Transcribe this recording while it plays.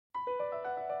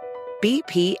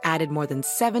BP added more than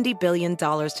 $70 billion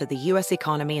to the U.S.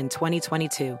 economy in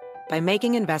 2022 by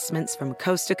making investments from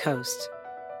coast to coast.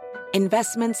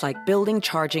 Investments like building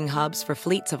charging hubs for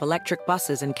fleets of electric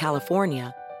buses in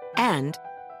California and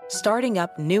starting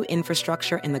up new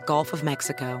infrastructure in the Gulf of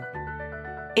Mexico.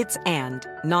 It's and,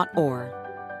 not or.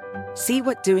 See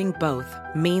what doing both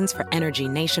means for energy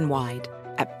nationwide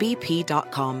at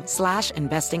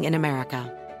bp.com/investing in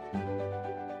America.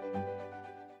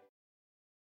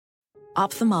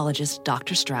 Ophthalmologist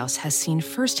Dr. Strauss has seen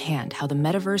firsthand how the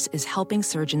metaverse is helping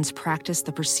surgeons practice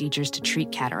the procedures to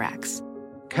treat cataracts.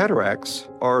 Cataracts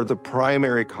are the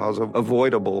primary cause of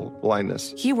avoidable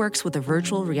blindness. He works with a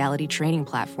virtual reality training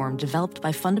platform developed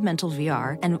by Fundamental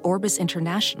VR and Orbis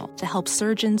International to help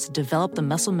surgeons develop the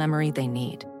muscle memory they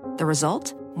need. The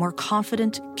result? More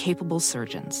confident, capable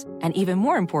surgeons. And even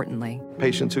more importantly,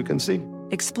 Patients who can see.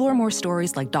 explore more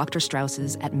stories like Dr.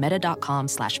 Strauss's at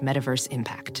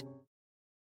meta.com/metaverseimpact.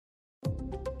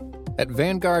 At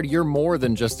Vanguard, you're more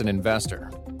than just an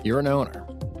investor. You're an owner.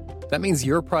 That means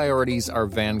your priorities are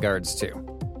Vanguard's too.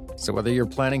 So whether you're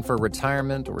planning for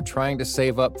retirement or trying to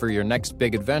save up for your next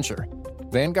big adventure,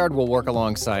 Vanguard will work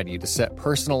alongside you to set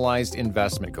personalized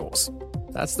investment goals.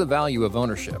 That's the value of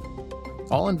ownership.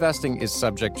 All investing is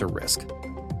subject to risk.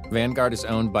 Vanguard is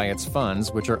owned by its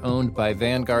funds, which are owned by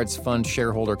Vanguard's fund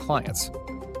shareholder clients.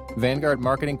 Vanguard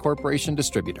Marketing Corporation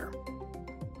Distributor.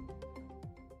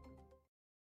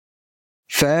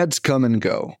 Fads come and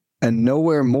go, and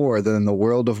nowhere more than in the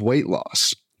world of weight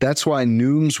loss. That's why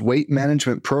Noom's weight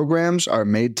management programs are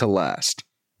made to last.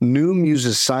 Noom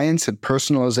uses science and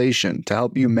personalization to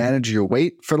help you manage your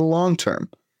weight for the long term.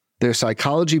 Their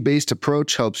psychology-based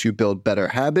approach helps you build better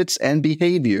habits and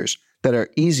behaviors that are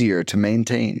easier to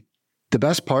maintain. The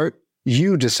best part?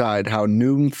 You decide how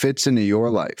Noom fits into your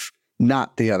life,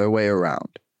 not the other way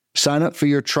around. Sign up for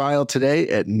your trial today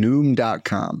at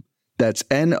Noom.com. That's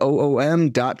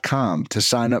Noom.com to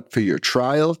sign up for your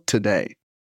trial today.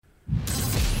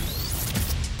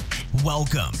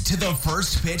 Welcome to the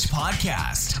First Pitch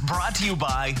Podcast, brought to you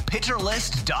by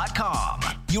PitcherList.com,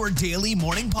 your daily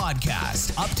morning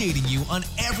podcast, updating you on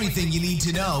everything you need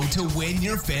to know to win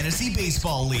your fantasy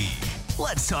baseball league.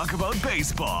 Let's talk about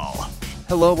baseball.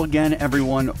 Hello again,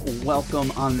 everyone.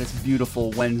 Welcome on this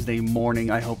beautiful Wednesday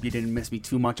morning. I hope you didn't miss me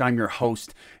too much. I'm your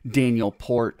host, Daniel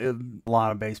Port. A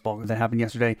lot of baseball that happened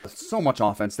yesterday. So much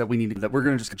offense that we need that we're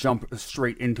going to just jump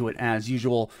straight into it as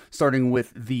usual, starting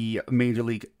with the Major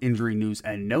League injury news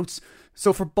and notes.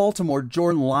 So for Baltimore,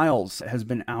 Jordan Lyles has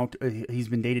been out. He's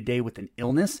been day-to-day with an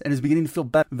illness and is beginning to feel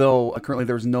better, though currently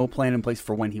there's no plan in place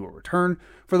for when he will return.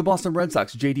 For the Boston Red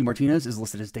Sox, J.D. Martinez is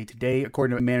listed as day-to-day.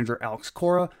 According to manager Alex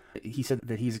Cora, he said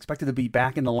that he's expected to be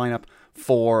back in the lineup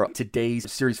for today's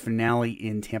series finale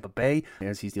in Tampa Bay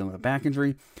as he's dealing with a back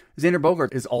injury. Xander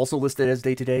Bogaerts is also listed as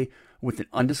day-to-day with an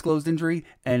undisclosed injury,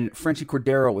 and Franchy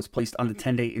Cordero was placed on the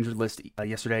 10-day injured list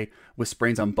yesterday with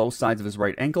sprains on both sides of his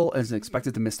right ankle and is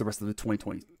expected to miss the rest of the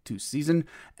 2022 season.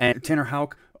 And Tanner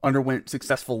Houck underwent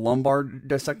successful lumbar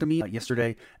discectomy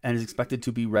yesterday and is expected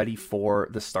to be ready for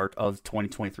the start of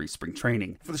 2023 spring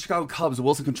training. For the Chicago Cubs,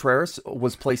 Wilson Contreras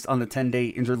was placed on the 10-day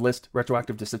injured list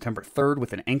retroactive to September 3rd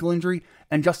with an ankle injury,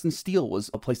 and Justin Steele was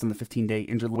placed on the 15-day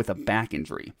injured with a back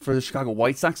injury. For the Chicago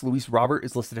White Sox, Luis Robert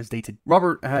is listed as day-to-day.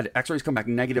 Robert had x-rays come back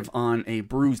negative on a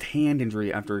bruised hand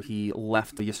injury after he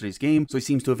left yesterday's game, so he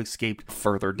seems to have escaped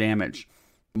further damage.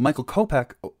 Michael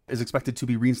Kopech is expected to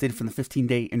be reinstated from the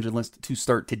 15-day injured list to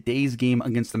start today's game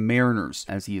against the Mariners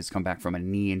as he has come back from a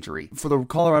knee injury. For the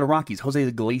Colorado Rockies, Jose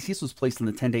Iglesias was placed on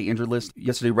the 10-day injured list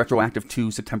yesterday retroactive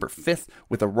to September 5th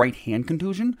with a right hand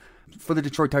contusion. For the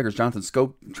Detroit Tigers, Jonathan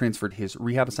Schoop transferred his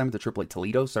rehab assignment to AAA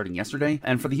Toledo starting yesterday.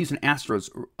 And for the Houston Astros,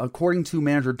 according to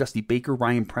manager Dusty Baker,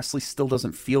 Ryan Presley still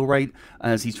doesn't feel right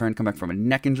as he's trying to come back from a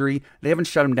neck injury. They haven't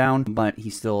shut him down, but he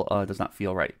still does not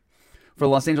feel right. For the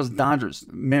Los Angeles Dodgers,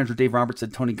 manager Dave Roberts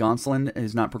said Tony Gonsolin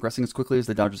is not progressing as quickly as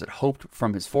the Dodgers had hoped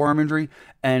from his forearm injury,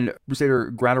 and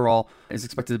Brusdar Graterol is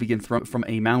expected to begin thrown from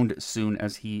a mound soon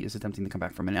as he is attempting to come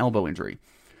back from an elbow injury.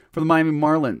 For the Miami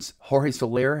Marlins, Jorge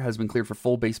Soler has been cleared for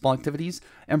full baseball activities,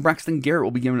 and Braxton Garrett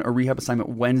will be given a rehab assignment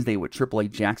Wednesday with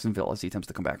AAA Jacksonville as he attempts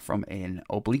to come back from an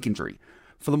oblique injury.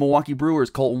 For the Milwaukee Brewers,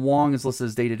 Colton Wong is listed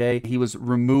as day-to-day. He was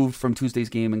removed from Tuesday's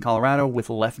game in Colorado with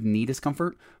left knee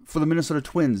discomfort. For the Minnesota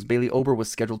Twins, Bailey Ober was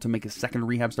scheduled to make a second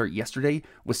rehab start yesterday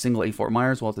with single A Fort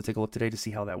Myers. We'll have to take a look today to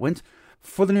see how that went.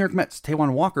 For the New York Mets,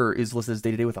 Taijuan Walker is listed as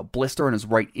day-to-day with a blister on his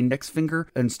right index finger,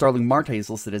 and Starling Marte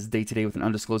is listed as day-to-day with an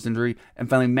undisclosed injury. And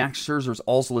finally, Max Scherzer is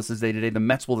also listed as day-to-day. The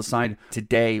Mets will decide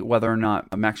today whether or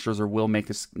not Max Scherzer will make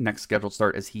his next scheduled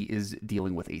start as he is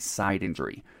dealing with a side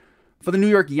injury. For the New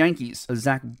York Yankees,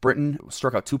 Zach Britton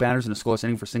struck out 2 batters in a scoreless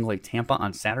inning for single-A Tampa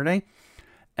on Saturday.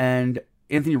 And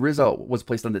Anthony Rizzo was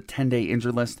placed on the 10-day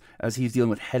injured list as he's dealing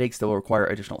with headaches that will require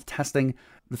additional testing.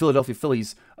 The Philadelphia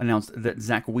Phillies announced that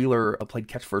Zach Wheeler played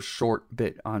catch for a short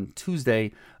bit on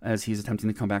Tuesday as he's attempting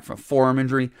to come back from a forearm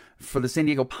injury. For the San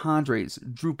Diego Padres,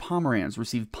 Drew Pomeranz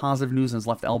received positive news on his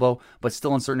left elbow, but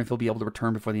still uncertain if he'll be able to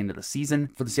return before the end of the season.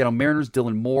 For the Seattle Mariners,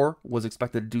 Dylan Moore was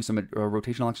expected to do some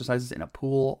rotational exercises in a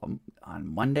pool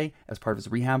on Monday as part of his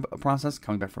rehab process,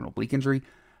 coming back from an oblique injury.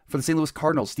 For the St. Louis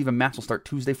Cardinals, Steven Matz will start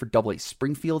Tuesday for AA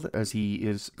Springfield as he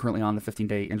is currently on the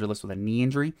 15-day injured list with a knee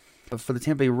injury. For the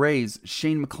Tampa Bay Rays,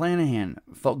 Shane McClanahan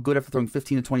felt good after throwing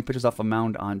 15 to 20 pitches off a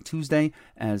mound on Tuesday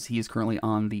as he is currently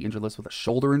on the injured list with a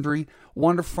shoulder injury.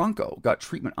 Wander Franco got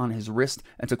treatment on his wrist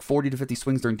and took 40 to 50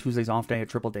 swings during Tuesday's off day at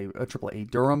AAA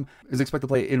Durham. Is expected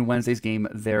to play in Wednesday's game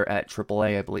there at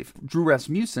AAA, I believe. Drew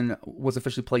Rasmussen was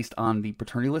officially placed on the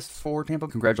paternity list for Tampa.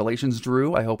 Congratulations,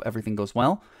 Drew. I hope everything goes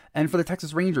well. And for the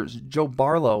Texas Rangers, Joe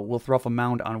Barlow will throw off a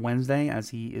mound on Wednesday as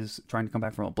he is trying to come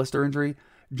back from a blister injury.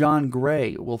 John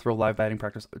Gray will throw live batting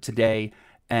practice today,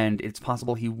 and it's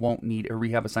possible he won't need a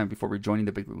rehab assignment before rejoining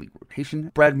the big league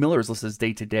rotation. Brad Miller is listed as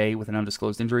day-to-day with an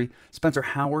undisclosed injury. Spencer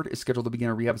Howard is scheduled to begin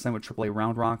a rehab assignment with AAA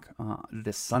Round Rock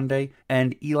this Sunday,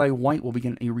 and Eli White will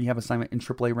begin a rehab assignment in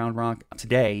AAA Round Rock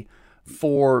today.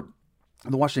 For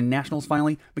the Washington Nationals,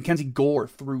 finally, Mackenzie Gore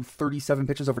threw 37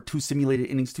 pitches over 2 simulated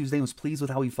innings Tuesday and was pleased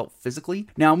with how he felt physically.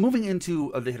 Now, moving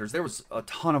into the hitters, there was a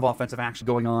ton of offensive action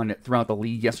going on throughout the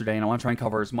league yesterday, and I want to try and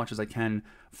cover as much as I can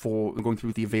for going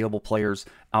through the available players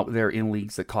out there in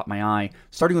leagues that caught my eye.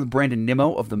 Starting with Brandon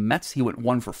Nimmo of the Mets, he went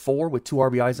 1 for 4 with 2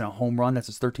 RBIs and a home run. That's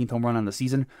his 13th home run on the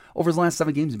season. Over his last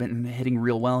 7 games, he's been hitting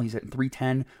real well. He's hitting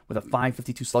 .310 with a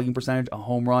 .552 slugging percentage, a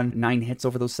home run, 9 hits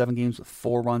over those 7 games with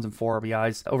 4 runs and 4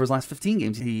 RBIs. Over his last 15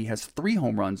 games, he has 3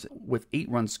 home runs with 8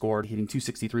 runs scored, hitting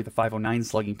 .263 with a .509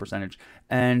 slugging percentage.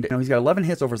 And he's got 11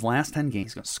 hits over his last 10 games.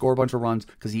 He's going to score a bunch of runs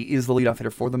because he is the leadoff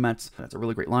hitter for the Mets. That's a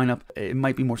really great lineup. It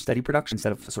might be more steady production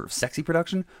instead of sort of sexy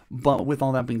production. But with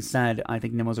all that being said, I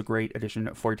think Nimmo's a great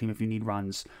addition for your team if you need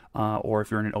runs or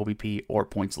if you're in an OBP or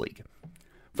points league.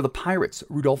 For the Pirates,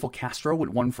 Rudolfo Castro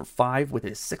went 1 for 5 with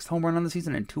his 6th home run on the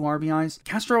season and 2 RBIs.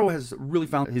 Castro has really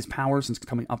found his power since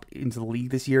coming up into the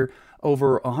league this year.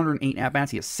 Over 108 at-bats,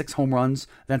 he has 6 home runs.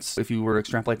 That's, if you were to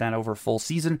extrapolate that over a full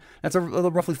season, that's a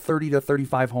roughly 30 to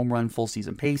 35 home run full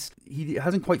season pace. He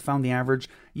hasn't quite found the average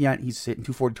yet. He's hitting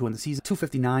 .242 in the season,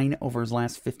 .259 over his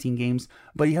last 15 games,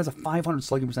 but he has a .500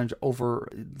 slugging percentage over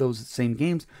those same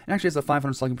games, and actually has a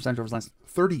 .500 slugging percentage over his last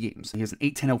 30 games. He has an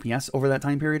 .810 OPS over that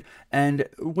time period, and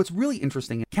what's really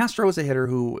interesting, Castro is a hitter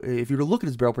who, if you were to look at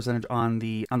his barrel percentage on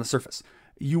the surface,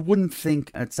 you wouldn't think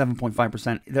at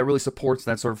 7.5% that really supports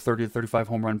that sort of 30 to 35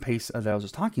 home run pace that I was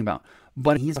just talking about.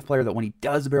 But he's a player that when he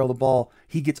does barrel the ball,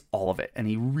 he gets all of it, and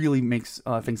he really makes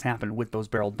things happen with those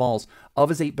barreled balls. Of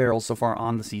his 8 barrels so far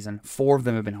on the season, 4 of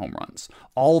them have been home runs.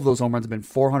 All of those home runs have been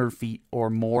 400 feet or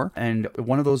more, and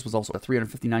one of those was also a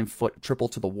 359-foot triple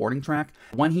to the warning track.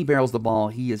 When he barrels the ball,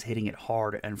 he is hitting it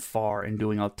hard and far and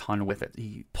doing a ton with it.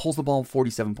 He pulls the ball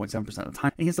 47.7% of the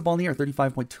time, and he hits the ball in the air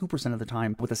 35.2% of the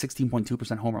time with a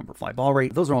 16.2% home run per fly ball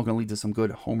rate. Those are all going to lead to some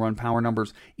good home run power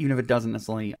numbers, even if it doesn't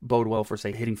necessarily bode well for,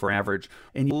 say, hitting for average.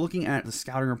 And looking at the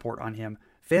scouting report on him,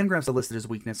 Fangraphs listed his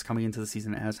weakness coming into the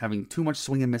season as having too much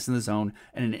swing and miss in the zone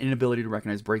and an inability to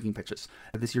recognize breaking pitches.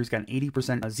 This year he's got an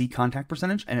 80% Z contact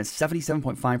percentage and a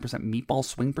 77.5% meatball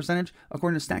swing percentage,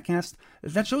 according to StatCast.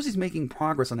 That shows he's making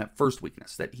progress on that first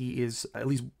weakness, that he is at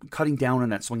least cutting down on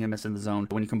that swing and miss in the zone.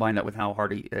 When you combine that with how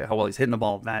well he's hitting the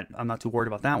ball, that I'm not too worried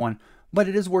about that one. But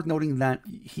it is worth noting that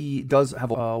he does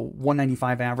have a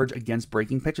 195 average against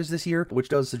breaking pitches this year, which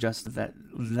does suggest that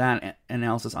that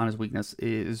analysis on his weakness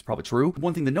is probably true.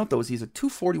 One thing to note, though, is he's a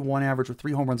 241 average with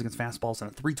 3 home runs against fastballs and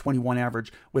a 321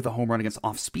 average with a home run against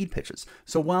off-speed pitches.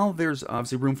 So while there's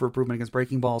obviously room for improvement against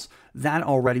breaking balls, that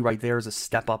already right there is a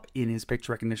step up in his pitch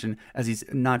recognition, as he's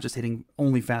not just hitting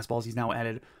only fastballs, he's now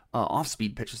added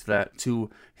off-speed pitches to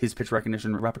his pitch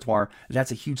recognition repertoire.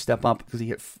 That's a huge step up because he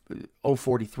hit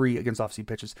 0.43 against off-speed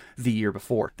pitches the year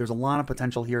before. There's a lot of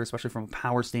potential here, especially from a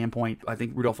power standpoint. I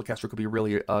think Rudolfo Castro could be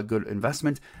really a good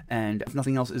investment, and if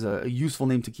nothing else, is a useful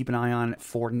name to keep an eye on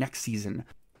for next season.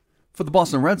 For the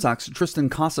Boston Red Sox, Tristan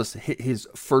Casas hit his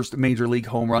first major league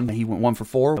home run. He went 1 for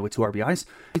 4 with 2 RBIs.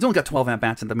 He's only got 12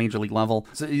 at-bats at the major league level,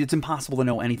 so it's impossible to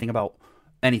know anything about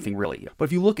anything really. But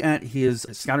if you look at his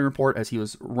scouting report, as he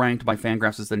was ranked by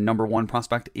Fangraphs as the number 1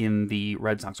 prospect in the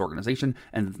Red Sox organization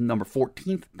and the number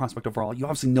 14th prospect overall, you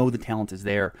obviously know the talent is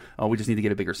there. We just need to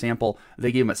get a bigger sample.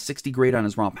 They gave him a 60 grade on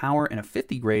his raw power and a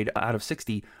 50 grade out of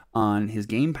 60 on his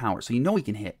game power. So you know he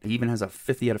can hit. He even has a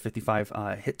 50 out of 55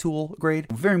 hit tool grade.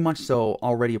 Very much so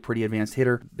already a pretty advanced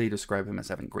hitter. They describe him as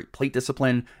having great plate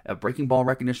discipline, breaking ball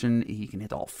recognition. He can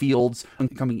hit all fields.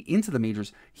 Coming into the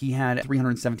majors, he had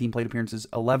 317 plate appearances,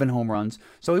 11 home runs.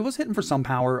 So he was hitting for some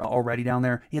power already down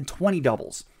there. He had 20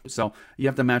 doubles. So you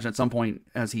have to imagine at some point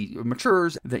as he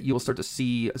matures that you will start to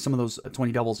see some of those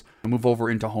 20 doubles move over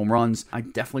into home runs. I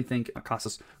definitely think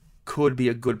Casas could be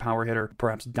a good power hitter,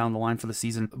 perhaps down the line for the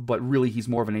season, but really he's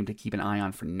more of a name to keep an eye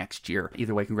on for next year.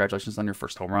 Either way, congratulations on your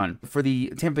first home run. For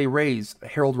the Tampa Bay Rays,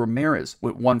 Harold Ramirez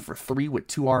went 1 for 3 with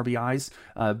 2 RBIs.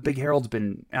 Big Harold's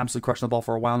been absolutely crushing the ball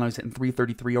for a while now. He's hitting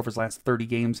 .333 over his last 30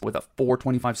 games with a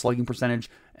 .425 slugging percentage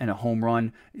and a home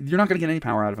run. You're not going to get any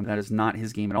power out of him. That is not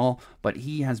his game at all, but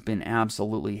he has been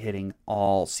absolutely hitting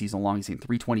all season long. He's hitting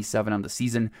 .327 on the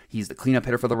season. He's the cleanup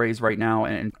hitter for the Rays right now,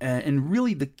 and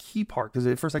really the key part, because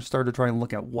at first I started to try and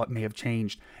look at what may have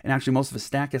changed, and actually most of his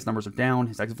Statcast numbers are down.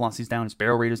 His exit velocity is down, his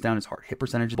barrel rate is down, his hard hit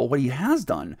percentage. But what he has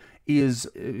done is,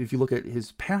 if you look at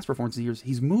his past performance years,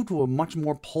 he's moved to a much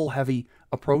more pull-heavy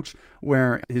approach,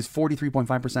 where his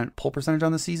 43.5% pull percentage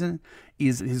on the season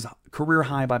is his career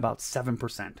high by about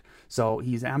 7%. So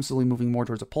he's absolutely moving more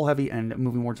towards a pull heavy and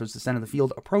moving more towards the center of the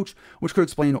field approach, which could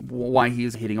explain why he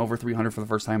is hitting over 300 for the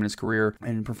first time in his career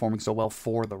and performing so well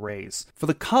for the Rays. For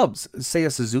the Cubs,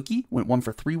 Seiya Suzuki went 1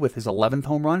 for 3 with his 11th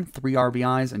home run, 3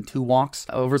 RBIs and 2 walks.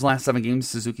 Over his last 7 games,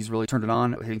 Suzuki's really turned it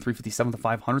on, hitting .357 with a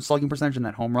 .500 slugging percentage in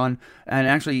that home run. And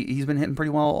actually, he's been hitting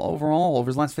pretty well overall. Over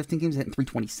his last 15 games, hitting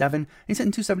 .327. He's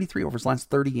hitting .273 over his last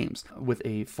 30 games with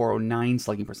a .409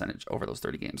 slugging percentage over those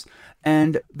 30 games.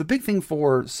 And the big thing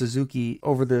for Suzuki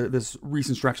over this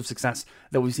recent stretch of success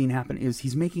that we've seen happen is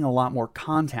he's making a lot more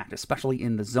contact, especially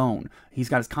in the zone. He's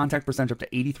got his contact percentage up to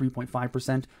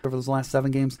 83.5% over those last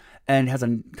 7 games and has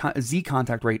a Z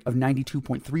contact rate of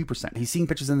 92.3%. He's seeing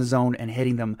pitches in the zone and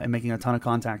hitting them and making a ton of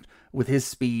contact with his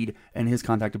speed and his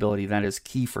contact ability. That is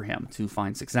key for him to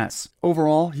find success.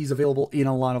 Overall, he's available in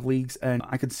a lot of leagues, and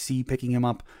I could see picking him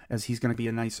up as he's going to be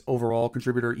a nice overall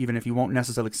contributor. Even if he won't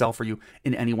necessarily excel for you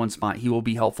in any one spot, he will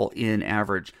be helpful in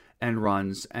average and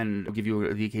runs and give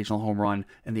you the occasional home run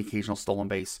and the occasional stolen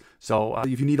base. So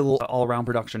if you need a little all-around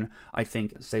production, I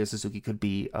think Seiya Suzuki could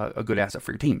be a good asset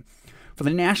for your team. For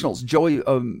the Nationals, Joey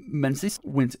Meneses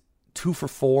went 2 for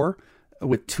 4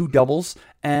 with 2 doubles,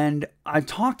 and I've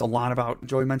talked a lot about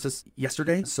Joey Meneses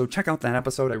yesterday, so check out that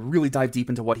episode. I really dive deep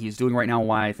into what he's doing right now,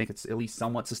 why I think it's at least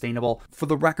somewhat sustainable. For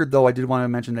the record, though, I did want to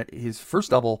mention that his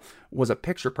first double was a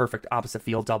picture-perfect opposite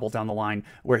field double down the line,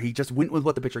 where he just went with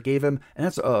what the pitcher gave him, and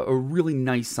that's a really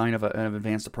nice sign of an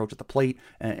advanced approach at the plate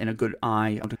and a good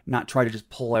eye, to not try to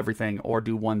just pull everything or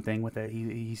do one thing with it.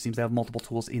 He seems to have multiple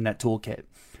tools in that toolkit.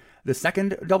 The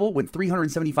second double went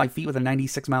 375 feet with a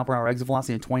 96 mile per hour exit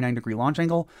velocity and 29-degree launch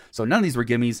angle. So none of these were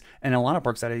gimmies, and a lot of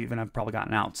parks that even have probably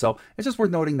gotten out. So it's just worth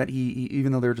noting that he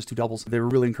even though they were just 2 doubles, they were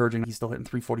really encouraging. He's still hitting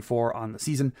 .344 on the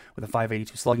season with a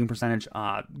 .582 slugging percentage.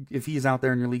 If he is out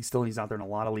there in your league still, and he's out there in a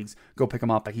lot of leagues, go pick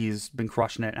him up. He's been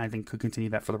crushing it, and I think could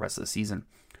continue that for the rest of the season.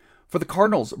 For the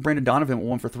Cardinals, Brandon Donovan went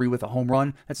 1 for 3 with a home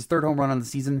run. That's his 3rd home run on the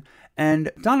season.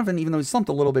 And Donovan, even though he's slumped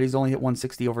a little bit, he's only hit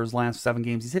 160 over his last 7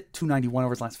 games. He's hit .291 over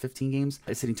his last 15 games.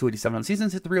 He's hitting .287 on the season.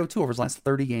 He's hit .302 over his last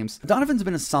 30 games. Donovan's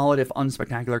been a solid, if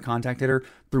unspectacular, contact hitter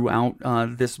throughout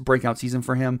this breakout season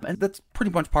for him. And that's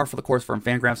pretty much par for the course for him.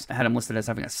 Fangraphs had him listed as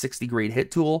having a 60 grade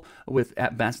hit tool with,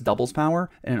 at best, doubles power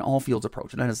and an all-fields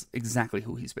approach. And that is exactly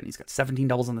who he's been. He's got 17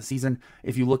 doubles on the season.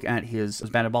 If you look at his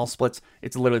batted ball splits,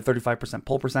 it's literally 35%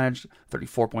 pull percentage,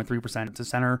 34.3% to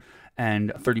center,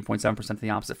 and 30.7% to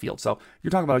the opposite field. So you're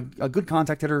talking about a good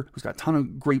contact hitter who's got a ton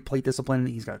of great plate discipline.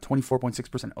 He's got a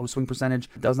 24.6% O-swing percentage,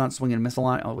 does not swing and miss a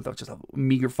lot, with just a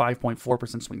meager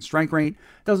 5.4% swing strike rate,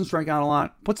 doesn't strike out a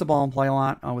lot, puts the ball in play a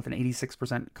lot with an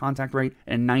 86% contact rate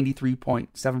and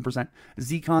 93.7%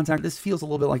 Z contact. This feels a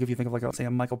little bit like if you think of, like, let's say,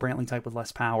 a Michael Brantley type with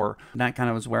less power. That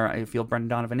kind of is where I feel Brendan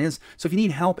Donovan is. So if you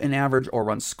need help in average or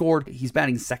runs scored, he's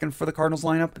batting 2nd for the Cardinals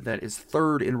lineup. That is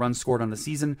 3rd in runs scored on the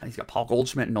season. He's got Paul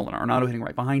Goldschmidt and Nolan Arenado hitting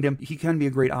right behind him. He can be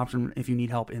a great option if you need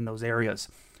help in those areas.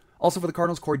 Also for the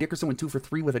Cardinals, Corey Dickerson went 2 for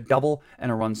 3 with a double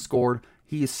and a run scored.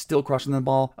 He is still crushing the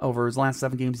ball. Over his last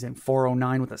 7 games, he's hitting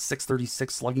 .409 with a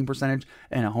 .636 slugging percentage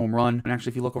and a home run. And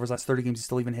actually, if you look over his last 30 games, he's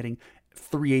still even hitting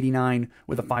 .389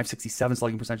 with a .567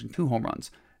 slugging percentage and 2 home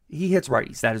runs. he hits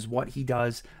righties. That is what he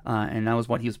does, and that was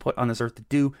what he was put on this earth to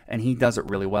do, and he does it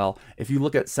really well. If you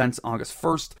look at since August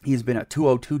 1st, he's been a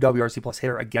 202 WRC plus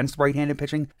hitter against right-handed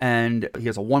pitching, and he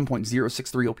has a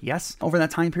 1.063 OPS over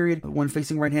that time period when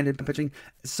facing right-handed pitching.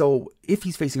 So if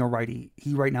he's facing a righty,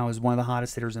 he right now is one of the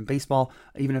hottest hitters in baseball.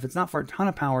 Even if it's not for a ton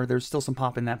of power, there's still some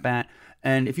pop in that bat.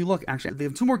 And if you look, actually, they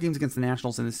have 2 more games against the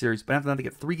Nationals in this series, but after that they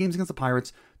get 3 games against the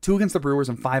Pirates, 2 against the Brewers,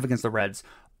 and 5 against the Reds.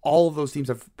 All of those teams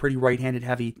have pretty right-handed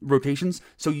heavy rotations,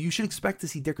 so you should expect to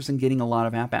see Dickerson getting a lot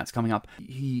of at-bats coming up.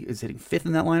 He is hitting 5th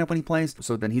in that lineup when he plays,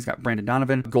 so then he's got Brandon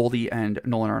Donovan, Goldie, and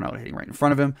Nolan Arenado hitting right in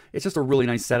front of him. It's just a really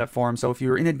nice setup for him, so if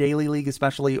you're in a daily league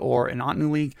especially, or an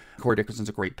Ottoneu league, Corey Dickerson's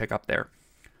a great pickup there.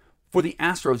 For the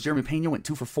Astros, Jeremy Pena went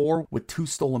 2 for 4 with 2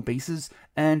 stolen bases,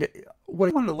 and what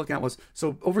I wanted to look at was,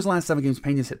 so over his last 7 games,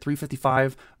 Pena's hit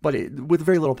 .355, but with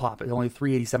very little pop. It's only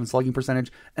 .387 slugging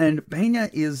percentage, and Pena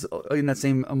is in that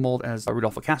same mold as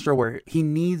Rodolfo Castro, where he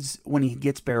needs, when he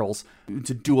gets barrels,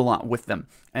 to do a lot with them.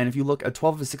 And if you look at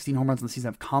 12 of his 16 home runs in the season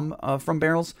have come from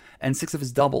barrels, and 6 of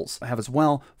his doubles have as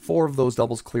well. 4 of those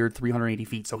doubles cleared 380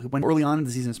 feet. So he went early on in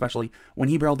the season, especially when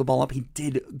he barreled the ball up, he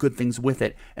did good things with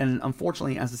it. And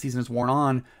unfortunately, as the season has worn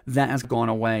on, that has gone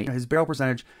away. His barrel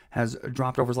percentage has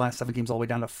dropped over his last 7 games all the way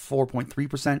down to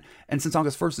 4.3%. And since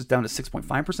August 1st, it's down to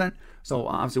 6.5%. So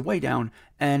obviously way down.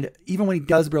 And even when he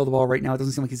does barrel the ball right now, it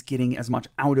doesn't seem like he's getting as much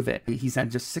out of it. He's had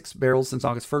just 6 barrels since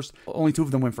August 1st. Only 2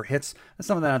 of them went for hits. And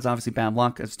some of that is obviously bad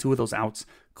luck, as 2 of those outs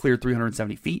cleared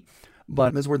 370 feet.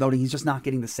 But it's worth noting, he's just not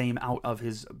getting the same out of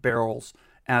his barrels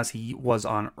as he was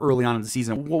on early on in the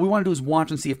season. What we want to do is watch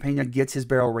and see if Pena gets his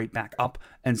barrel rate back up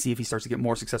and see if he starts to get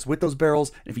more success with those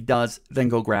barrels. And if he does, then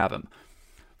go grab him.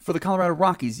 For the Colorado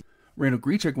Rockies, Randal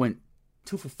Grichuk went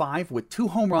 2 for 5 with 2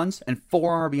 home runs and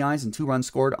 4 RBIs and 2 runs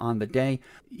scored on the day.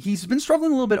 He's been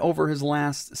struggling a little bit over his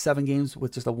last 7 games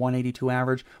with just a 182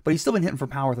 average, but he's still been hitting for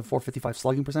power with a 455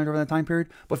 slugging percentage over that time period.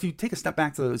 But if you take a step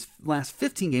back to those last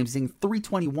 15 games, he's hitting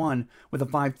 321 with a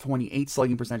 528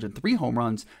 slugging percentage and 3 home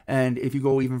runs. And if you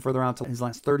go even further out to his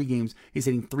last 30 games, he's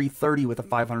hitting 330 with a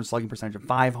 500 slugging percentage and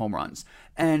 5 home runs.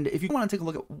 And if you want to take a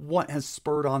look at what has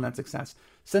spurred on that success,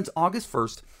 since August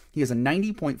 1st, he has a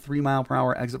 90.3 mile per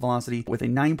hour exit velocity with a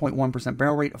 9.1%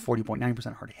 barrel rate, a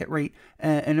 40.9% hard hit rate.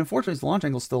 And unfortunately, his launch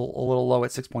angle is still a little low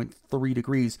at 6.3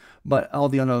 degrees, but all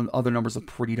the other numbers are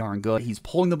pretty darn good. He's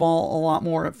pulling the ball a lot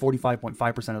more at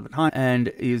 45.5% of the time, and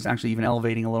is actually even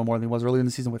elevating a little more than he was earlier in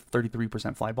the season with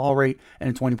 33% fly ball rate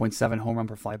and a 20.7 home run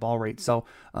per fly ball rate. So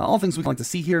all things we'd like to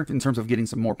see here in terms of getting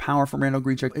some more power from Randal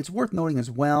Grichuk. It's worth noting as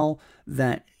well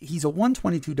that he's a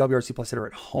 122 WRC plus hitter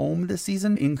at home this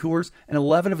season in Coors, and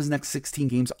 11 of his next 16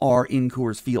 games are in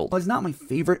Coors Field. Well, it's not my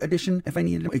favorite addition if I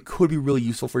needed him. It could be really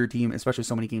useful for your team, especially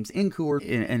so many games in Coors,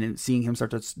 and seeing him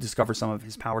start to discover some of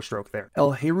his power stroke there.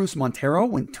 Eleuterio Montero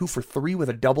went 2 for 3 with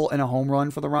a double and a home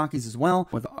run for the Rockies as well,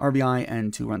 with RBI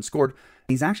and 2 runs scored.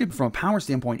 He's actually, from a power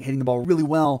standpoint, hitting the ball really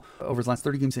well over his last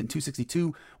 30 games, hitting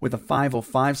 262 with a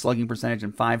 505 slugging percentage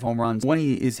and 5 home runs. When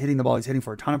he is hitting the ball, he's hitting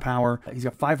for a ton of power. He's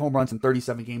got 5 home runs in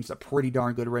 37 games, a pretty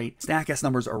darn good rate. Statcast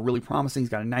numbers are really promising. He's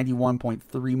got a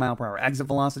 91.3 mile per hour exit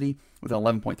velocity with an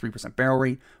 11.3% barrel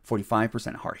rate,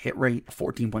 45% hard hit rate,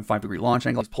 14.5 degree launch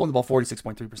angle. He's pulling the ball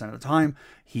 46.3% of the time.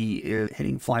 He is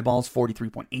hitting fly balls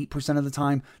 43.8% of the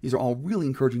time. These are all really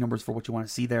encouraging numbers for what you want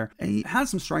to see there. And he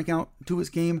has some strikeout to his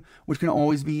game, which can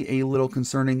always be a little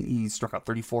concerning. He's struck out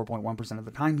 34.1% of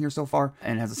the time here so far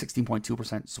and has a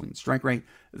 16.2% swing strike rate.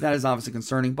 That is obviously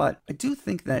concerning, but I do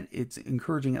think that it's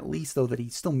encouraging at least, though, that he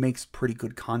still makes pretty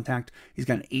good contact. He's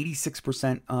got an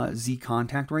 86% Z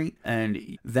contact rate,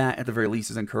 and that at the very least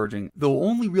is encouraging. The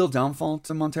only real downfall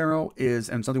to Montero is,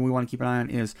 and something we want to keep an eye on,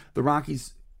 is the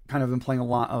Rockies kind of been playing a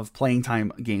lot of playing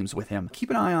time games with him. Keep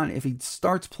an eye on if he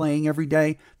starts playing every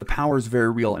day, the power is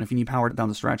very real, and if you need power down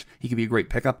the stretch, he could be a great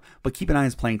pickup, but keep an eye on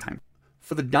his playing time.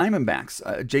 For the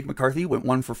Diamondbacks, Jake McCarthy went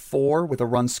 1 for 4 with a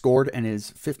run scored and his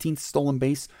 15th stolen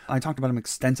base. I talked about him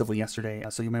extensively yesterday,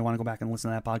 so you may want to go back and listen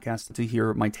to that podcast to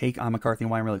hear my take on McCarthy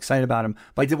and why I'm really excited about him.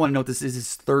 But I did want to note this is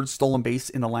his 3rd stolen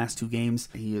base in the last 2 games.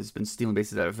 He has been stealing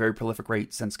bases at a very prolific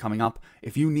rate since coming up.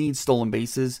 If you need stolen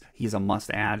bases, he's a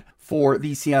must-add. For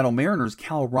the Seattle Mariners,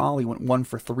 Cal Raleigh went 1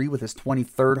 for 3 with his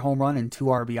 23rd home run and 2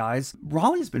 RBIs.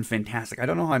 Raleigh has been fantastic. I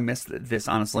don't know how I missed this,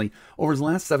 honestly. Over his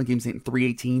last 7 games, hitting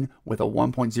 .318 with a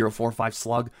 1.045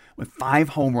 slug, with 5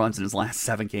 home runs in his last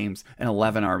 7 games and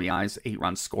 11 RBIs, 8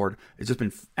 runs scored. It's just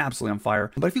been absolutely on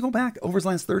fire. But if you go back over his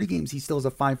last 30 games, he still has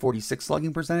a 546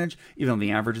 slugging percentage, even though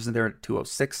the average isn't there at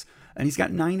 206. And he's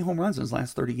got 9 home runs in his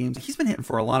last 30 games. He's been hitting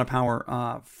for a lot of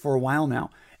power for a while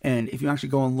now. And if you actually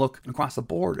go and look across the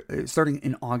board, starting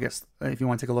in August, if you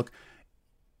want to take a look,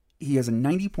 He has a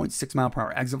 90.6 mile per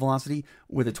hour exit velocity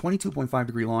with a 22.5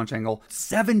 degree launch angle,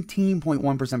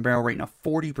 17.1% barrel rate, and a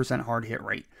 40% hard hit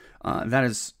rate. That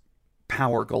is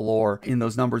power galore in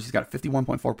those numbers. He's got a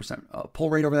 51.4% pull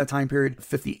rate over that time period,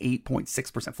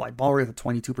 58.6% fly ball rate, with a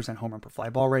 22% home run per fly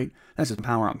ball rate. That's just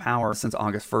power on power since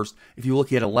August 1st. If you look,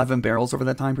 he had 11 barrels over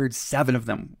that time period. 7 of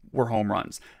them were home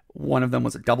runs. One of them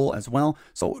was a double as well.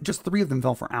 So just 3 of them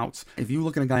fell for outs. If you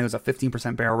look at a guy who has a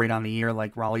 15% barrel rate on the year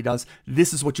like Raleigh does,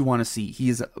 this is what you want to see. He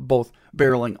is both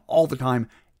barreling all the time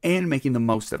and making the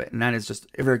most of it. And that is just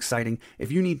very exciting.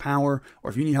 If you need power or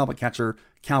if you need help at catcher,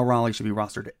 Cal Raleigh should be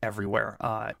rostered everywhere.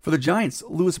 For the Giants,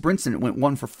 Lewis Brinson went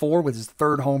 1 for 4 with his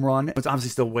 3rd home run. It's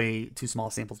obviously still way too small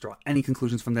a sample to draw any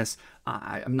conclusions from this.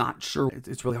 I'm not sure.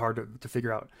 It's really hard to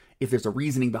figure out if there's a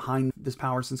reasoning behind this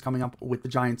power since coming up with the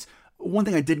Giants. One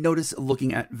thing I did notice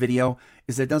looking at video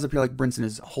is that it does appear like Brinson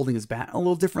is holding his bat a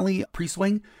little differently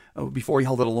pre-swing. Before he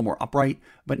held it a little more upright,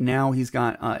 but now he's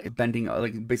got it bending,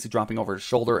 like basically dropping over his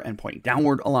shoulder and pointing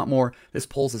downward a lot more. This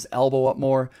pulls his elbow up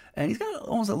more, and he's got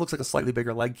almost, it looks like a slightly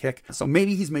bigger leg kick. So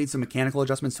maybe he's made some mechanical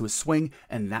adjustments to his swing,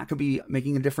 and that could be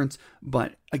making a difference.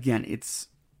 But again, it's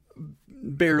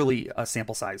barely a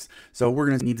sample size. So we're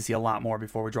going to need to see a lot more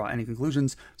before we draw any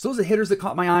conclusions. So those are the hitters that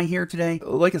caught my eye here today.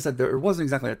 Like I said, there wasn't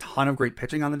exactly a ton of great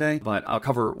pitching on the day, but I'll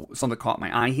cover some that caught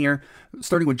my eye here.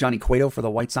 Starting with Johnny Cueto for the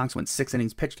White Sox, went 6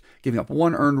 innings pitched, giving up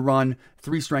 1 earned run,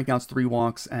 3 strikeouts, 3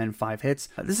 walks, and 5 hits.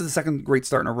 This is the second great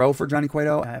start in a row for Johnny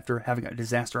Cueto after having a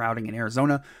disaster outing in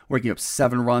Arizona, where he gave up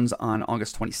 7 runs on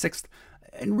August 26th.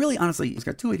 And really, honestly, he's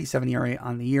got 2.87 ERA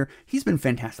on the year. He's been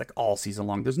fantastic all season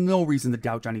long. There's no reason to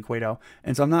doubt Johnny Cueto.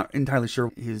 And so I'm not entirely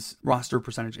sure his roster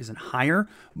percentage isn't higher,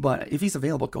 but if he's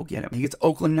available, go get him. He gets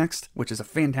Oakland next, which is a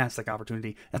fantastic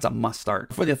opportunity. That's a must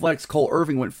start. For the Athletics, Cole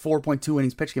Irvin went 4.2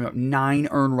 innings pitched, giving up 9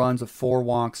 earned runs with 4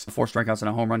 walks, 4 strikeouts, and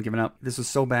a home run given up. This was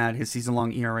so bad, his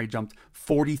season-long ERA jumped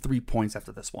 43 points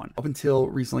after this one. Up until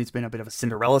recently, it's been a bit of a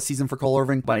Cinderella season for Cole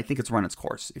Irvin, but I think it's run its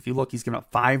course. If you look, he's given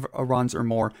up 5 runs or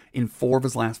more in 4 of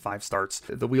his last 5 starts.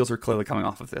 The wheels are clearly coming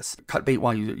off of this. Cut bait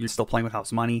while you're still playing with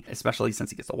house money, especially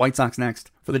since he gets the White Sox next.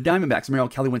 For the Diamondbacks, Merrill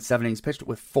Kelly went 7 innings pitched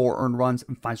with 4 earned runs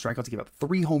and 5 strikeouts. He gave up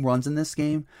 3 home runs in this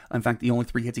game. In fact, the only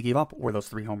 3 hits he gave up were those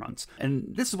 3 home runs.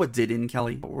 And this is what did in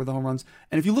Kelly were the home runs.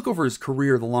 And if you look over his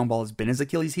career, the long ball has been his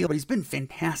Achilles heel, but he's been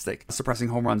fantastic suppressing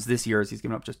home runs this year as he's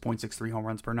given up just 0.63 home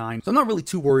runs per 9. So I'm not really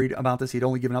too worried about this. He'd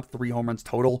only given up 3 home runs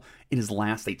total in his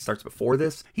last 8 starts before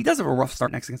this. He does have a rough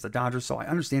start next against the Dodgers, so I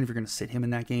understand if you're going to sit him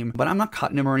in that game, but I'm not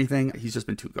cutting him or anything. He's just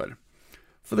been too good.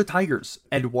 For the Tigers,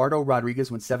 Eduardo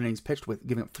Rodriguez went 7 innings pitched with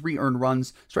giving up 3 earned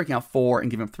runs, striking out 4, and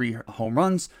giving up 3 home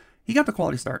runs. He got the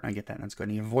quality start, and I get that, and that's good.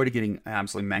 And he avoided getting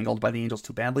absolutely mangled by the Angels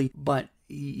too badly, but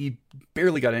he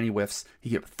barely got any whiffs. He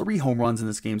gave 3 home runs in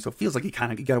this game, so it feels like he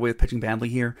kind of got away with pitching badly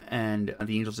here, and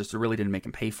the Angels just really didn't make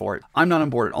him pay for it. I'm not on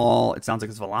board at all. It sounds like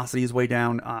his velocity is way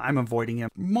down. I'm avoiding him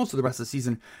most of the rest of the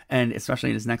season, and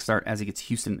especially in his next start as he gets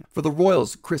Houston. For the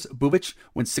Royals, Chris Bubich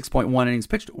went 6.1 innings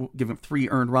pitched, giving 3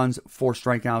 earned runs, 4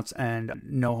 strikeouts, and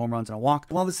no home runs and a walk.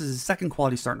 While this is his second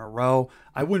quality start in a row,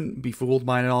 I wouldn't be fooled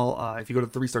by it at all. If you go to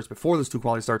 3 starts before those 2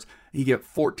 quality starts, he get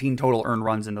 14 total earned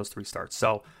runs in those 3 starts.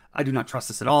 So I do not trust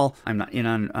this at all. I'm not in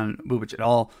on Bubich at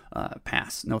all.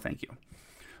 Pass. No, thank you.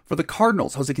 For the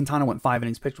Cardinals, Jose Quintana went 5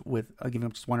 innings pitched with giving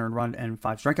up just 1 earned run and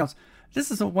 5 strikeouts.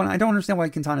 This is one I don't understand why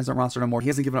Quintana isn't rostered no more. He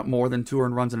hasn't given up more than 2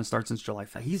 earned runs in a start since July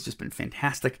 5th. He's just been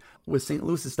fantastic. With St.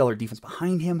 Louis' stellar defense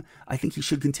behind him, I think he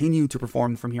should continue to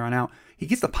perform from here on out. He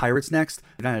gets the Pirates next.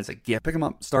 That is a gift. Pick him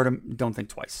up, start him, don't think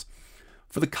twice.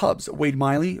 For the Cubs, Wade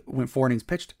Miley went 4 innings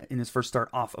pitched in his first start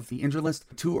off of the injured list.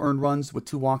 2 earned runs with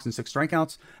 2 walks and 6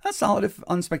 strikeouts. That's solid if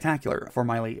unspectacular for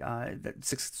Miley.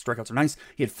 6 strikeouts are nice.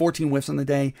 He had 14 whiffs on the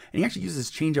day, and he actually uses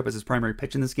his changeup as his primary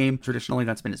pitch in this game. Traditionally,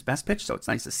 that's been his best pitch, so it's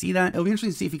nice to see that. It'll be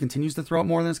interesting to see if he continues to throw it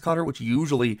more than his cutter, which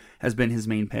usually has been his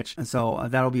main pitch. And so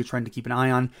that'll be a trend to keep an eye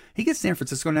on. He gets San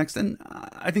Francisco next, and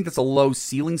I think that's a low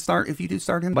ceiling start if you do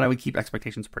start him, but I would keep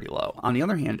expectations pretty low. On the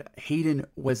other hand, Hayden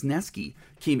Wesneski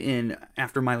came in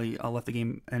after Miley left the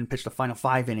game and pitched the final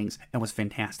 5 innings and was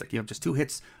fantastic. You have just 2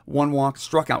 hits, 1 walk,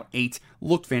 struck out 8,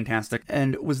 looked fantastic.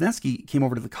 And Wesneski came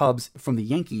over to the Cubs from the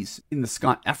Yankees in the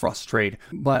Scott Effross trade.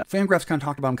 But Fangraphs kind of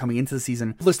talked about him coming into the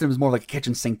season, listed him as more like a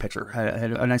kitchen sink pitcher.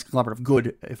 Had a nice collaborative,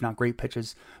 good, if not great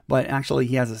pitches. But actually,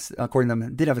 he has, according to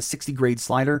them, did have a 60 grade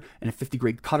slider and a 50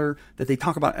 grade cutter that they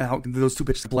talk about how those 2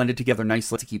 pitches blended together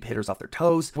nicely to keep hitters off their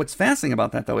toes. What's fascinating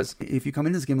about that, though, is if you come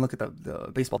into this game and look at the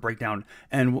baseball breakdown,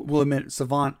 and we'll admit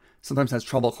Savant sometimes has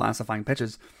trouble classifying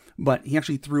pitches, but he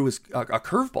actually threw a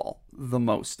curveball the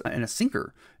most, and a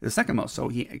sinker the second most. So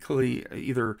he clearly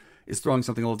either is throwing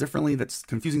something a little differently that's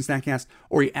confusing StatCast,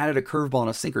 or he added a curveball and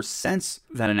a sinker since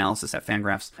that analysis at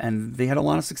Fangraphs, and they had a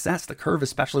lot of success. The curve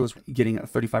especially was getting a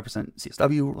 35%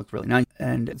 CSW, looked really nice.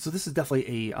 And so this is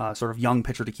definitely a sort of young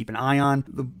pitcher to keep an eye on.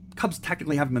 The Cubs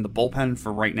technically have him in the bullpen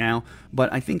for right now,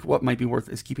 but I think what might be worth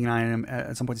is keeping an eye on him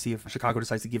at some point to see if Chicago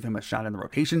decides to give him a shot in the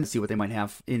rotation, see what they might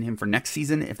have in him for next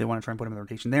season, if they want to try and put him in the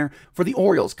rotation there. For the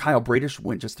Orioles, Kyle Bradish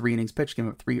went just 3 innings pitched,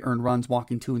 giving up 3 earned runs,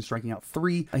 walking 2 and striking out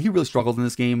 3. He really struggled in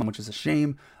this game, which is a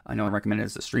shame. I know I recommended it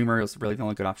as a streamer. It was really the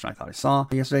only good option I thought I saw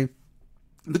yesterday.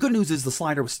 The good news is the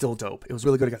slider was still dope. It was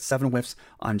really good. He got 7 whiffs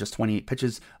on just 28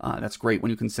 pitches. That's great when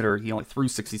you consider he only threw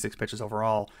 66 pitches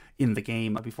overall in the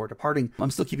game before departing. I'm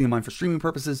still keeping him in mind for streaming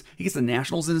purposes. He gets the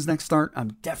Nationals in his next start. I'm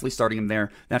definitely starting him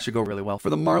there. That should go really well.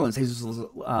 For the Marlins,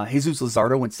 Jesus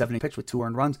Luzardo went 7 pitch with 2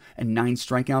 earned runs and 9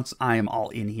 strikeouts. I am all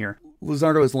in here.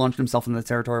 Luzardo has launched himself into the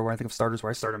territory where I think of starters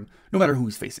where I start him no matter who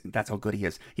he's facing. That's how good he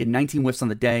is. He had 19 whiffs on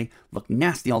the day, looked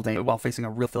nasty all day while facing a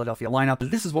real Philadelphia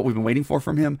lineup. This is what we've been waiting for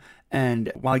from him,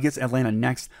 and while he gets Atlanta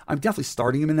next, I'm definitely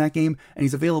starting him in that game, and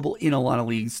he's available in a lot of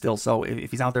leagues still, so if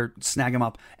he's out there, snag him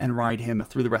up and ride him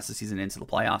through the rest of the season into the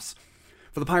playoffs.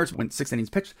 For the Pirates, went 6 innings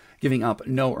pitched, giving up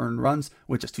no earned runs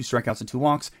with just 2 strikeouts and 2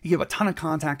 walks. He gave a ton of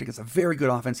contact against a very good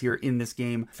offense here in this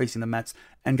game facing the Mets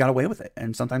and got away with it.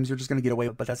 And sometimes you're just going to get away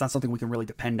with it, but that's not something we can really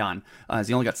depend on, as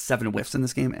he only got 7 whiffs in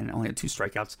this game and only had 2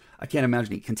 strikeouts. I can't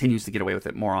imagine he continues to get away with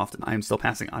it more often. I am still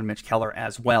passing on Mitch Keller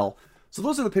as well. So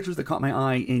those are the pitchers that caught my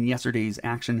eye in yesterday's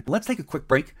action. Let's take a quick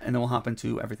break, and then we'll hop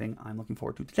into everything I'm looking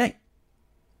forward to today.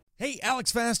 Hey,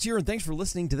 Alex Fast here, and thanks for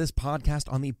listening to this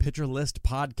podcast on the Pitcher List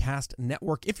Podcast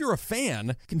Network. If you're a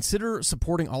fan, consider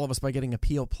supporting all of us by getting a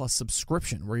PL Plus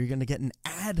subscription, where you're going to get an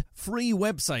ad-free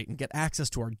website and get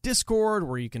access to our Discord,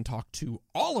 where you can talk to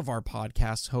all of our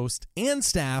podcast hosts and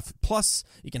staff. Plus,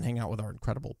 you can hang out with our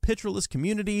incredible Pitcher List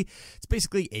community. It's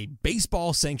basically a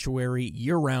baseball sanctuary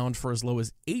year-round for as low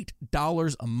as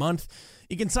 $8 a month.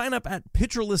 You can sign up at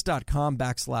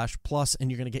pitcherlist.com/plus,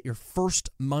 and you're going to get your first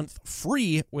month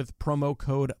free with promo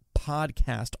code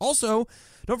podcast. Also,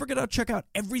 don't forget to check out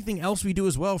everything else we do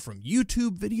as well, from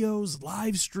YouTube videos,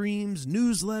 live streams,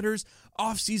 newsletters,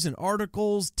 off-season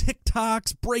articles,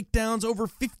 TikToks, breakdowns, over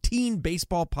 15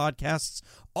 baseball podcasts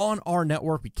on our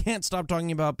network. We can't stop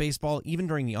talking about baseball even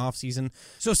during the off-season.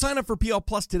 So sign up for PL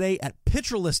Plus today at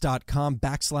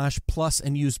pitcherlist.com/plus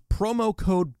and use promo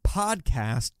code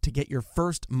podcast to get your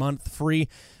first month free.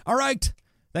 All right.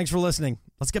 Thanks for listening.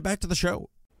 Let's get back to the show.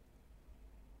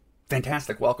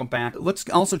 Fantastic. Welcome back. Let's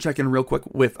also check in real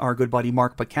quick with our good buddy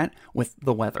Mark Paquette with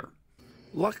the weather.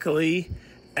 Luckily,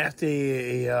 after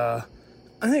a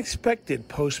unexpected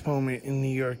postponement in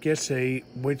New York yesterday,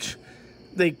 which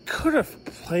they could have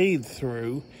played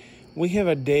through, we have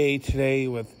a day today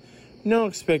with no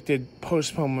expected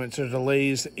postponements or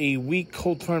delays. A weak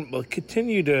cold front will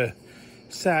continue to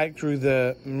sag through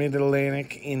the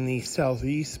mid-Atlantic in the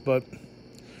southeast, but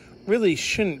really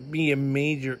shouldn't be a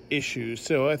major issue.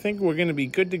 So I think we're going to be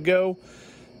good to go.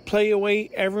 Play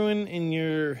away everyone in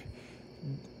your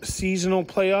seasonal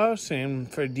playoffs,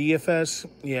 and for DFS,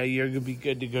 yeah, you're going to be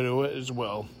good to go to it as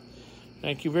well.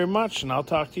 Thank you very much, and I'll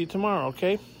talk to you tomorrow,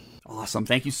 okay? Awesome.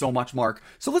 Thank you so much, Mark.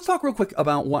 So let's talk real quick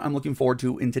about what I'm looking forward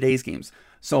to in today's games.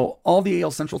 So all the AL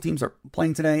Central teams are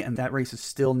playing today, and that race is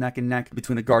still neck and neck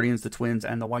between the Guardians, the Twins,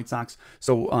 and the White Sox.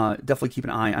 So definitely keep an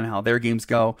eye on how their games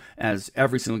go, as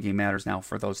every single game matters now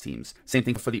for those teams. Same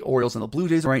thing for the Orioles and the Blue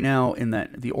Jays right now, in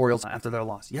that the Orioles, after their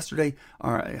loss yesterday,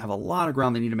 have a lot of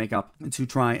ground they need to make up to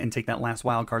try and take that last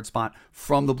wild card spot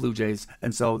from the Blue Jays.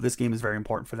 And so this game is very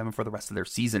important for them and for the rest of their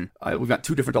season. We've got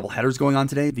 2 different doubleheaders going on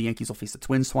today. The Yankees will face the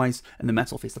Twins twice, and the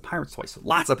Mets will face the Pirates twice. So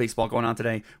lots of baseball going on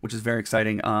today, which is very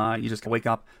exciting. You just wake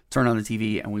up, turn on the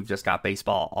TV, and we've just got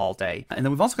baseball all day. And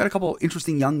then we've also got a couple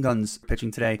interesting young guns pitching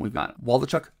today. We've got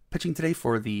Waldichuk pitching today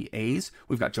for the A's.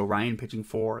 We've got Joe Ryan pitching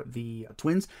for the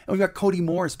Twins. And we've got Cody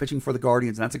Morris pitching for the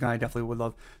Guardians. And that's a guy I definitely would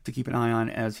love to keep an eye on,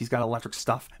 as he's got electric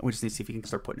stuff. And we just need to see if he can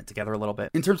start putting it together a little bit.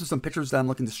 In terms of some pitchers that I'm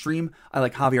looking to stream, I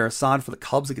like Javier Assad for the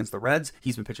Cubs against the Reds.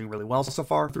 He's been pitching really well so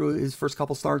far through his first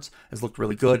couple starts. Has looked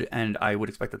really good, and I would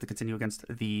expect that to continue against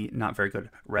the not very good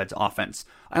Reds offense.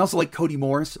 I also like Cody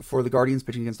Morris for the Guardians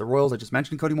pitching against the Royals. I just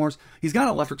mentioned Cody Morris. He's got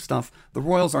electric stuff. The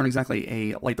Royals aren't exactly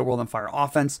a light the world on fire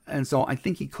offense, and so I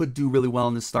think he could do really well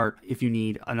in this start if you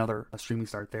need another streaming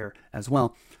start there as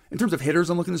well. In terms of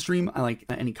hitters I'm looking to stream, I like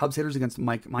any Cubs hitters against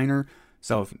Mike Minor,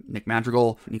 So if Nick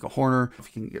Madrigal, Nico Horner, if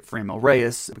you can get Franmil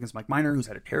Reyes against Mike Minor, who's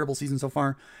had a terrible season so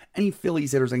far, any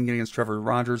Phillies hitters I can get against Trevor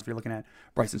Rogers, if you're looking at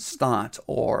Bryson Stott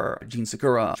or Gene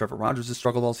Segura, Trevor Rogers has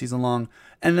struggled all season long.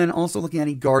 And then also looking at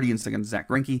any Guardians against Zach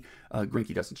Greinke.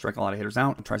 Greinke doesn't strike a lot of hitters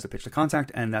out and tries to pitch to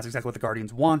contact, and that's exactly what the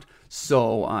Guardians want.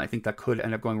 So I think that could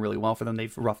end up going really well for them.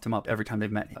 They've roughed him up every time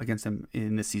they've met against him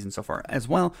in this season so far as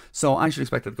well. So I should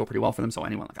expect it to go pretty well for them. So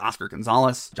anyone like Oscar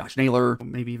Gonzalez, Josh Naylor,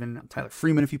 maybe even Tyler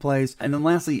Freeman if he plays. And then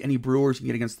lastly, any Brewers you can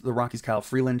get against the Rockies, Kyle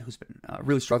Freeland, who's been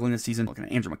really struggling this season. Looking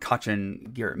at Andrew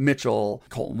McCutchen, Garrett Mitchell,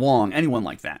 Colton Wong, anyone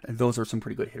like that. And those are some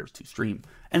pretty good hitters to stream.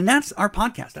 And that's our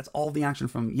podcast. That's all the action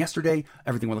from yesterday,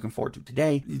 everything we're looking forward to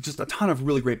today. Just a ton of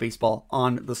really great baseball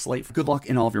on the slate. Good luck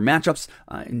in all of your matchups.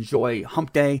 Enjoy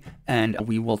Hump Day, and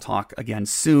we will talk again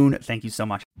soon. Thank you so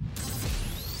much.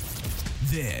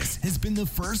 This has been the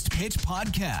First Pitch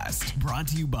Podcast, brought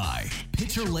to you by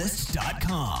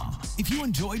PitcherList.com. If you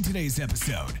enjoyed today's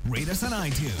episode, rate us on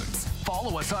iTunes,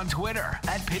 follow us on Twitter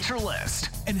 @PitcherList,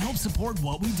 and help support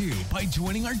what we do by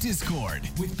joining our Discord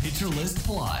with PitcherList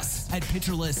Plus at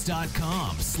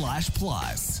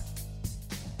PitcherList.com/plus.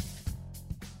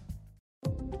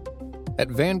 At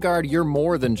Vanguard, you're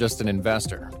more than just an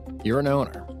investor. You're an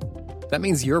owner. That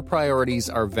means your priorities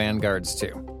are Vanguard's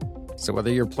too. So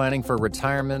whether you're planning for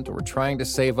retirement or trying to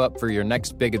save up for your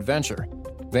next big adventure,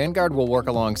 Vanguard will work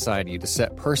alongside you to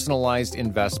set personalized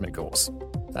investment goals.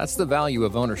 That's the value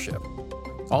of ownership.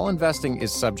 All investing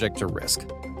is subject to risk.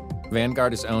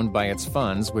 Vanguard is owned by its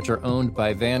funds, which are owned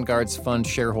by Vanguard's fund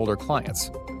shareholder clients.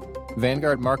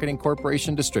 Vanguard Marketing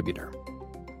Corporation Distributor.